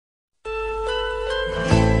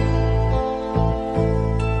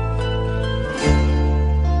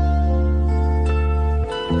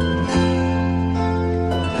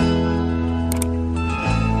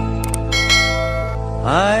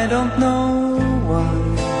why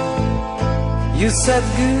you said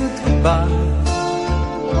goodbye.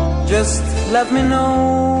 Just let me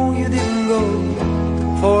know you didn't go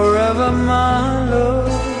forever, my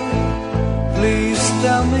love. Please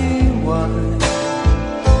tell me why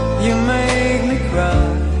you make me cry.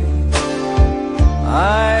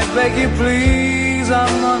 I beg you please,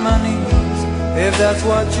 I'm on my knees, if that's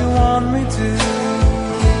what you want me to.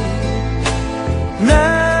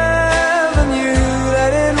 Never knew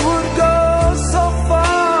that it would go so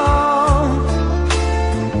far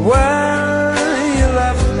when you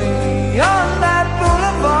left me on that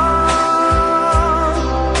boulevard.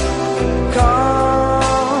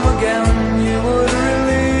 Come again, you would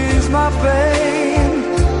release my pain,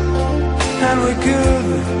 and we could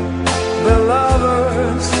be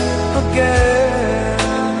lovers again.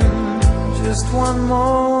 Just one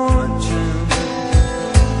more chance,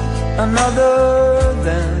 another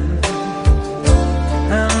dance,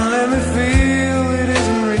 and let me feel it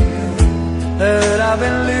isn't real, that I've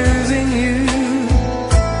been losing you.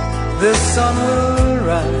 The sun will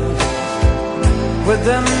rise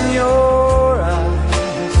within your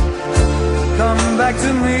eyes. Come back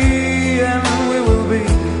to me and we will be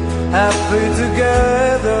happy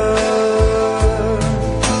together.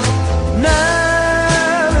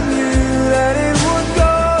 Never knew that it would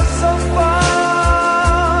go so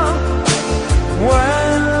far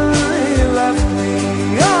when you left me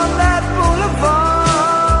on that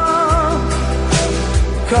boulevard.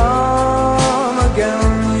 Come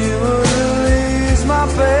again, you would release my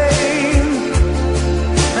pain,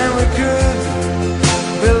 and we could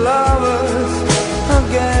be lovers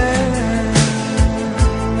again.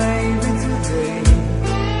 Maybe today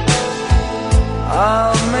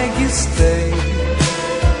I'll make you stay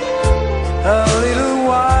a little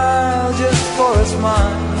while, just for a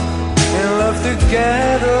smile, in love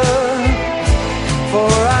together. For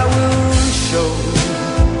I will show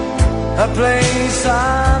a place I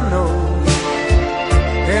know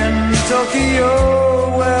in Tokyo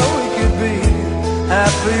where we could be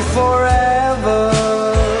happy forever.